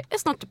it and be like,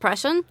 it's not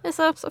depression, it's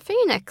a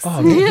phoenix.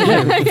 Oh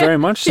yeah, very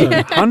much so,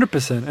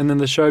 100%. And then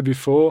the show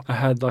before, I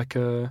had like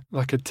a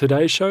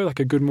Today show, like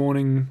a Good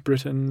Morning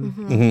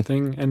Britain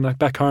thing, and like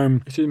back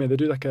home, they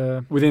do like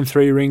a within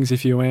 3 rings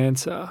if you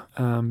answer,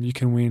 you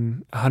can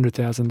win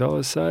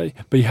 $100,000, say,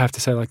 but you have to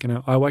say like,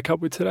 I wake up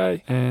with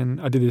today.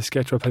 And I did this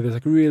sketch where I played this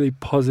like really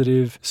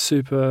positive,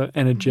 super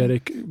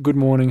energetic good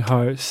morning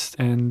host,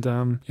 and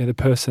the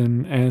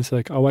person answers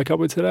like, I wake up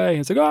with today, and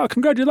it's like, oh,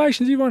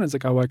 congratulations, you won. It's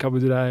like, I wake up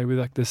with today with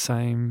like the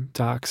same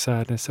dark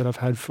sadness that I've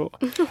had for.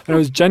 And it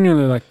was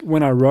genuinely like,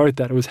 when I wrote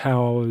that, it was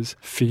how I was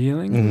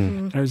feeling.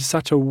 And it was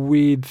such a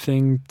weird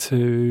thing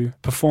to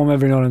perform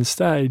every night on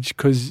stage,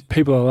 because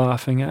people are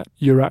laughing at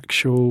your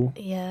actual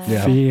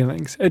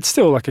feelings. It's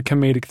still like a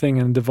comedic thing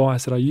and a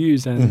device that I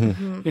use,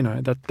 and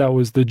that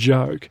was the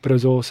joke. But it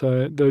was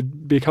also,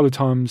 there'd be a couple of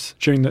times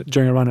during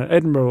a run at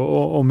Edinburgh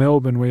or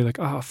Melbourne where you're like,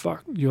 oh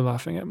fuck, you're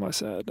laughing at my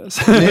sadness.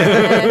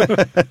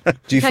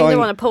 Do you kind of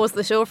want to pause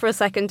the show for a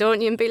second,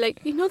 don't you, and be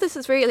like, this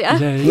is really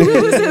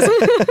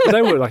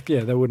they were like,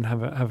 they wouldn't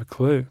have a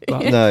clue.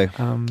 But, no.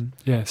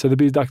 So there'd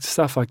be like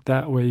stuff like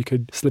that where you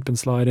could slip and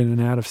slide in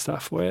and out of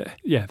stuff where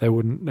they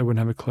wouldn't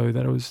have a clue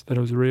that it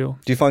was real.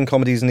 Do you find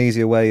comedy's an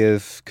easier way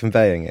of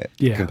conveying it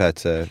compared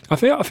to... I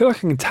feel like I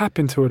can tap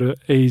into it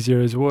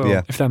easier as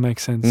well, if that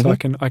makes sense. So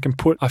I can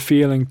put a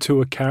feeling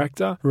to a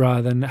character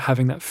rather than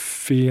having that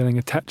feeling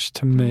attached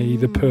to me,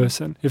 the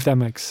person, if that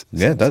makes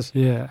sense. Yeah, it does.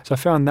 Yeah. So I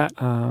found that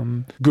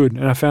good,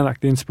 and I found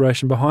like the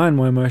inspiration behind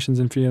my emotions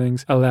and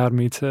feelings allowed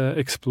me to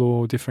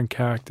explore different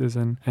characters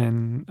and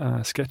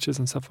sketches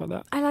and stuff like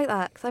that. I like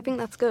that, because I think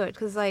that's good,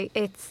 because like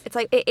it's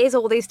like it is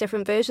all these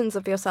different versions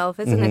of yourself,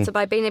 isn't it? So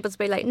by being able to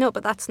be like, no,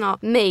 but that's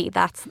not me,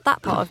 that's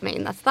that part of me,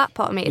 and that's that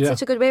part of me. It's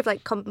such a good way of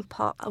like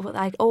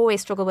I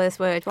always struggle with this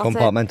word.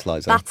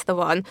 Compartmentalising. That's the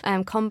one.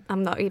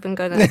 I'm not even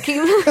going to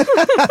keep...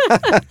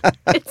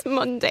 It's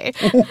Monday.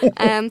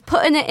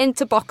 Putting it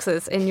into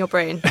boxes in your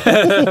brain.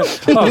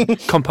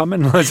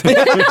 Compartmentalising.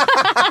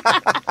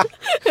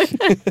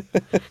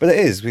 But it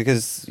is,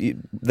 because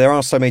there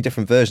are so many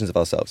different versions of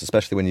ourselves,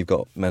 especially when you've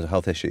got mental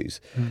health issues.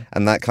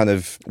 And that kind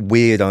of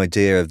weird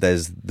idea of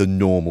there's the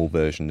normal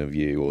version of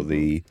you, or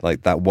the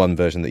like that one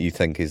version that you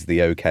think is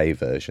the okay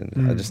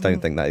version. I just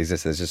don't think that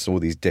exists. There's just all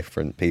these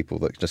different people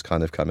that just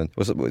kind of come in.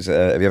 Have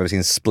you ever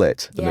seen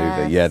Split, the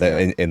movie? Yeah,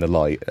 they're in the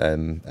light,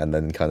 and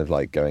then kind of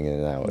like going in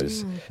and out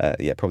is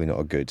probably not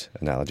a good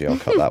analogy. I'll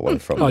cut that one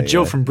from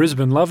Jill from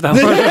Brisbane loved that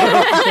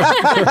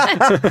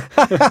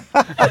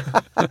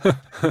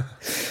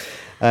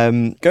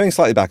one. Going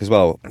slightly back as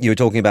well, you were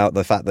talking about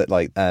the fact that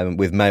like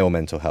with male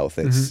mental health,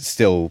 it's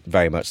still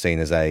very much seen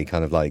as a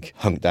kind of like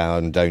hunk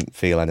down, don't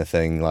feel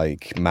anything,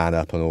 like man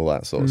up and all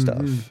that sort of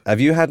stuff. Have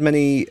you had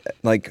many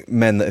like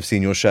men that have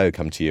seen your show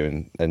come to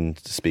you and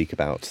speak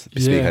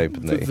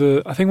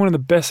openly? I think one of the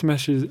best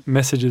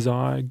messages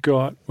I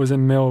got was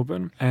in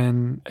Melbourne,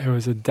 and it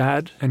was a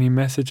dad, and he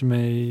messaged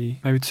me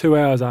maybe 2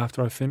 hours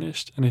after I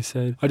finished, and he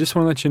said, I just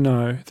want to let you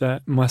know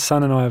that my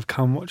son and I have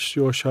come watched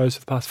your shows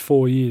for the past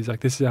 4 years. Like,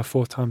 this is our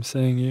 4th time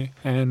seeing you.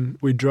 And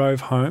we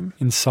drove home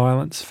in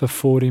silence for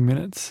 40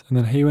 minutes, and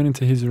then he went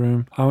into his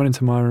room, I went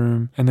into my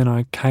room, and then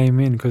I came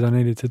in because I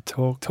needed to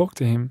talk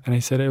to him. And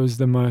he said it was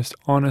the most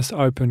honest,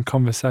 open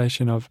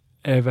conversation I've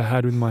ever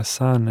had with my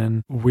son,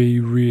 and we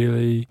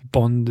really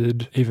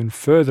bonded even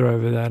further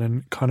over that,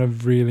 and kind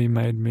of really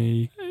made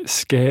me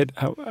scared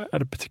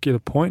at a particular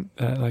point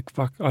that, like,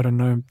 fuck, I don't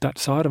know that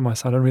side of my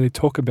son. I don't really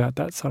talk about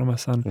that side of my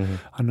son.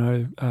 I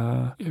know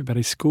about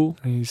his school,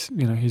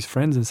 his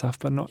friends and stuff,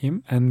 but not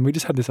him. And we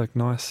just had this like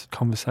nice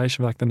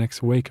conversation for like the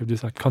next week of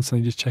just like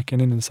constantly just checking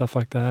in and stuff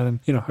like that. And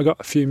I got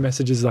a few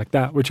messages like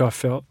that, which I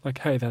felt like,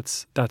 hey,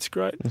 that's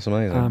great. That's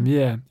amazing.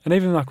 Yeah, and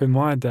even like with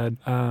my dad,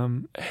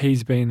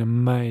 he's been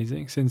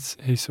amazing since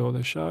he saw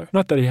the show.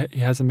 Not that he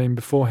hasn't been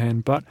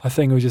beforehand, but I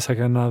think it was just like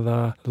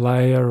another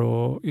layer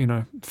or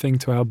thing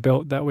to our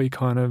belt that we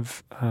kind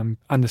of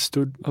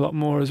understood a lot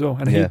more as well.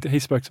 And he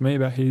spoke to me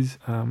about his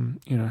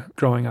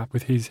growing up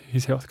with his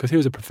health, because he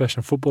was a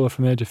professional footballer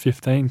from the age of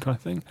 15 kind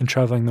of thing, and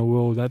traveling the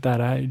world at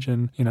that age.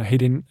 And he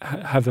didn't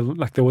have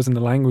there wasn't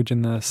the language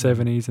in the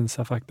 70s and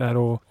stuff like that,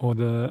 or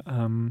the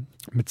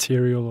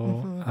material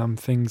or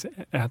things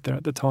out there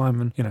at the time.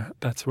 And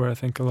that's where I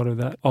think a lot of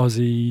that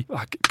Aussie,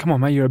 like, come on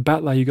mate, you're a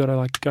battler, you gotta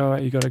like go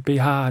out, you gotta be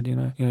hard,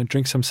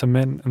 drink some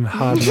cement and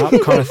harden up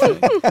kind of thing.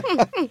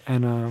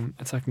 And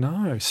it's like,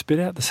 no, spit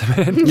out the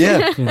cement.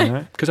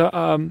 Yeah. Because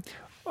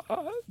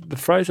the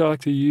phrase I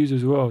like to use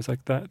as well is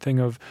like that thing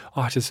of,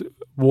 just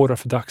water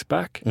off a duck's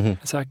back.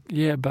 It's like,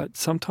 yeah, but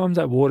sometimes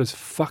that water's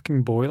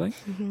fucking boiling.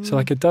 So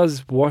like it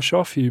does wash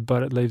off you,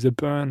 but it leaves a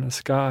burn, a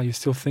scar. You're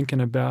still thinking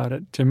about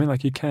it. Do you know what I mean?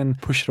 Like you can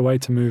push it away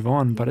to move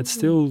on, but it's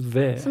still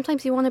there.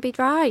 Sometimes you want to be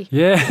dry.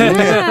 Yeah.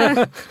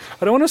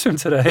 I don't want to swim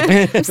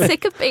today. I'm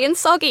sick of being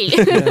soggy.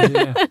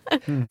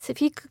 So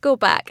if you could go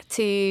back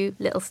to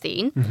little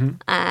Steen,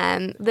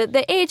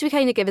 the age we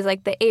kind of give is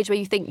like the age where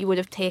you think you would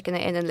have taken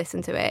it in and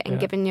listened to it and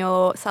given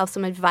yourself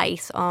some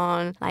advice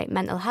on like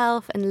mental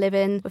health and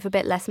living with a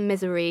bit less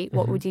misery.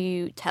 What would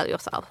you tell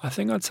yourself? I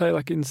think I'd say,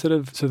 like, instead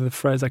of the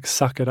phrase like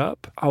suck it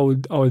up, I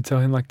would tell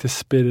him like to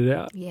spit it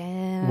out.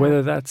 Yeah.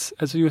 Whether that's,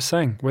 as you were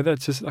saying, whether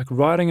it's just like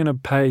writing in a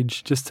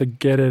page just to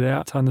get it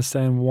out, to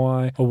understand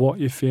why or what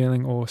you're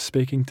feeling, or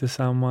speaking to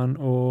someone,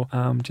 or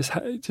just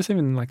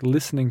even like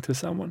listening to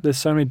someone. There's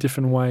so many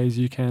different ways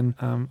you can,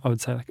 I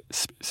would say, like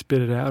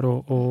spit it out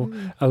or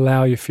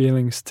allow your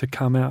feelings to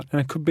come out.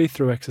 And it could be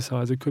through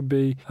exercise, it could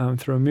be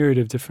through a myriad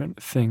of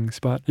different things.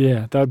 But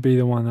yeah, that would be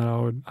the one that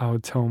I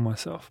would tell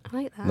myself. I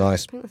like that.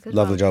 Nice.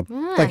 Lovely job.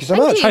 Yeah. Thank you so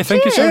much. Hey,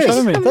 thank you so much for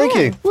having me. Thank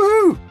you.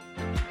 Woo!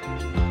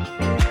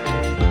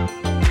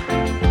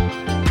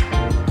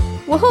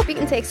 We hope you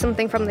can take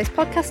something from this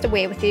podcast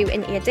away with you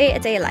into your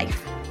day-to-day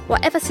life.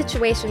 Whatever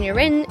situation you're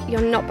in,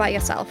 you're not by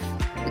yourself.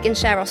 We can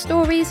share our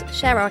stories,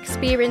 share our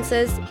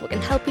experiences. We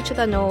can help each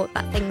other know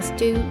that things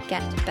do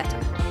get better.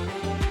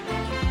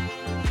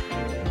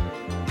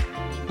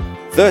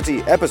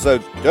 30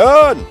 episodes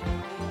done!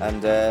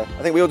 And I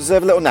think we all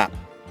deserve a little nap.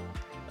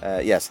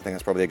 Yes, I think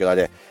that's probably a good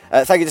idea.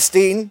 Thank you to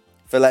Steen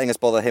for letting us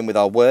bother him with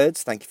our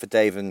words. Thank you for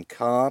Dave and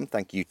Calm.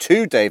 Thank you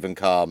to Dave and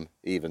Calm,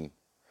 even,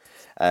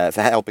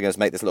 for helping us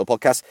make this little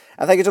podcast.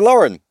 And thank you to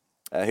Lauren,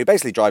 who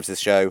basically drives this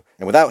show.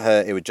 And without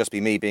her, it would just be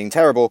me being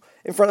terrible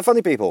in front of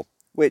funny people,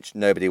 which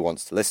nobody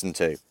wants to listen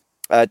to.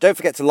 Don't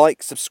forget to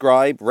like,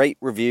 subscribe, rate,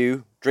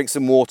 review, drink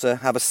some water,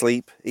 have a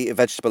sleep, eat a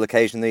vegetable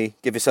occasionally,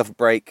 give yourself a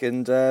break,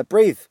 and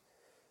breathe.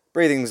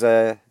 Breathing's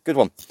a good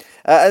one.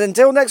 And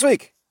until next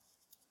week,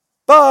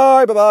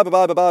 bye, bye, bye,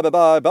 bye, bye, bye,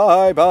 bye,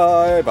 bye,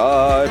 bye,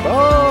 bye,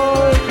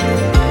 bye.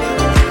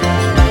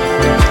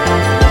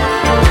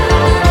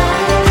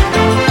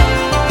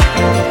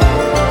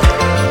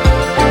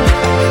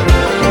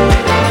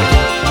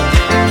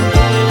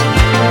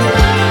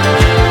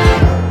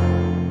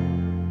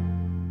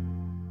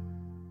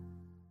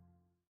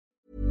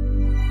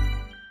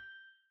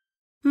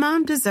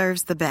 Mom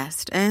deserves the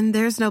best, and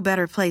there's no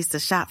better place to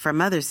shop for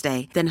Mother's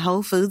Day than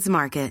Whole Foods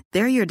Market.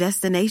 They're your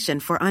destination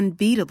for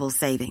unbeatable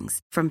savings,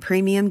 from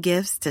premium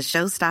gifts to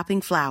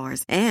show-stopping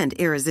flowers and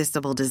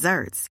irresistible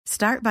desserts.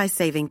 Start by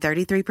saving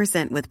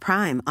 33% with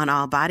Prime on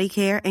all body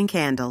care and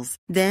candles.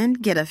 Then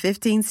get a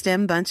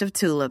 15-stem bunch of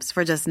tulips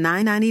for just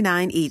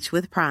 $9.99 each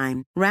with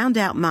Prime. Round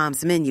out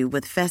Mom's menu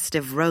with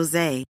festive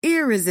rosé,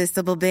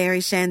 irresistible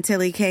berry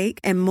chantilly cake,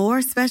 and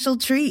more special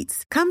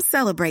treats. Come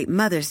celebrate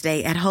Mother's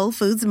Day at Whole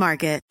Foods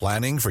Market.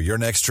 Planning for your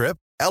next trip?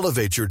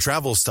 Elevate your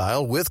travel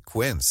style with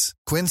Quince.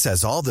 Quince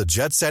has all the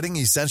jet-setting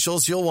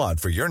essentials you'll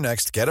want for your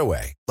next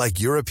getaway, like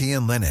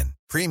European linen,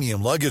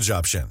 premium luggage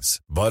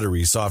options,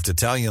 buttery soft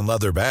Italian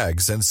leather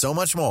bags, and so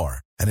much more.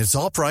 And it's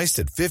all priced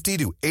at 50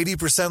 to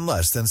 80%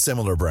 less than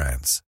similar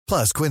brands.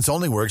 Plus, Quince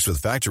only works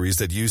with factories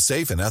that use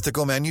safe and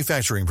ethical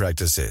manufacturing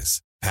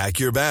practices.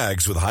 Pack your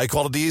bags with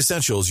high-quality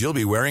essentials you'll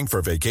be wearing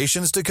for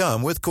vacations to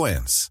come with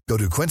Quince. Go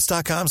to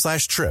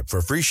quince.com/trip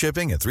for free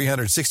shipping and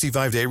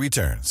 365-day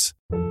returns.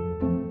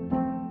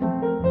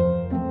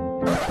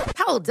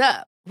 Hold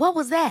up. What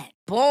was that?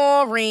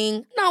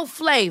 Boring. No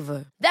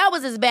flavor. That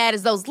was as bad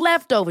as those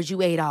leftovers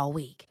you ate all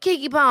week.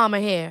 Keke Palmer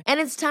here,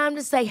 and it's time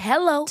to say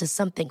hello to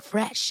something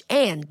fresh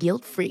and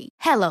guilt-free.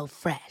 Hello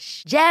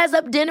Fresh. Jazz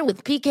up dinner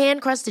with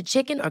pecan-crusted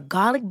chicken or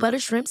garlic butter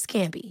shrimp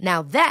scampi.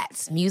 Now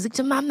that's music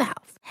to my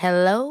mouth.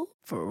 Hello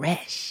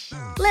Fresh.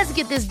 Let's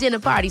get this dinner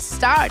party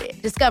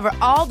started. Discover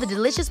all the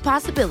delicious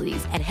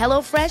possibilities at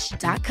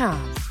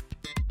hellofresh.com.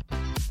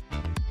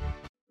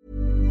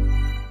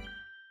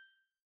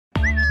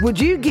 Would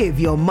you give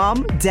your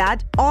mum,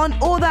 dad, aunt,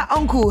 or that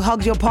uncle who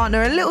hugs your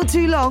partner a little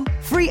too long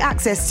free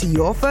access to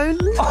your phone?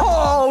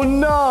 Oh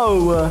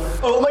no!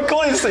 Oh my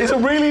god, it's a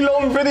really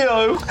long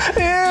video.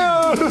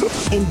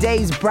 Ew! In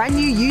Dave's brand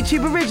new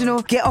YouTube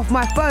original, Get Off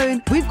My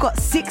Phone, we've got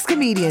 6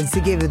 comedians to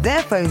give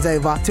their phones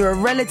over to a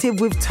relative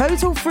with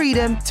total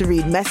freedom to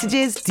read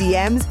messages,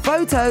 DMs,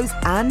 photos,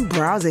 and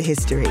browser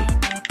history.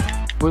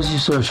 Where's your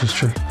search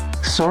history?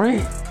 Sorry?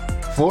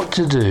 What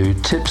to do,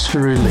 tips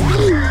for relief.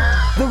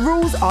 The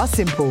rules are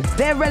simple.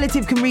 Their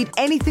relative can read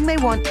anything they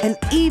want and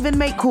even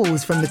make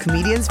calls from the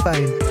comedian's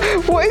phone.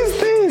 What is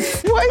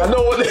this? I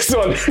know what this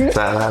one is.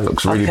 That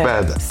looks really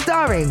bad.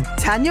 Starring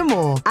Tanya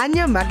Moore,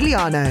 Anya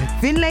Magliano,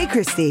 Finlay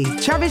Christie,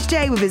 Travis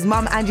J with his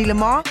mum Angie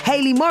Lamar,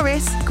 Hayley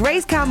Morris,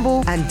 Grace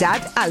Campbell, and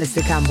dad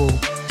Alistair Campbell.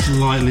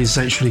 Slightly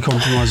sexually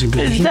compromising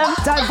people.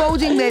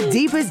 Divulging their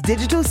deepest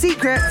digital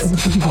secrets.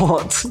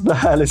 What the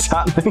hell is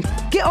happening?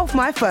 Get Off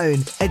My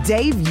Phone, a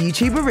Dave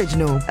YouTube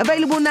original.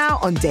 Available now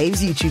on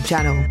Dave's YouTube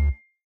channel.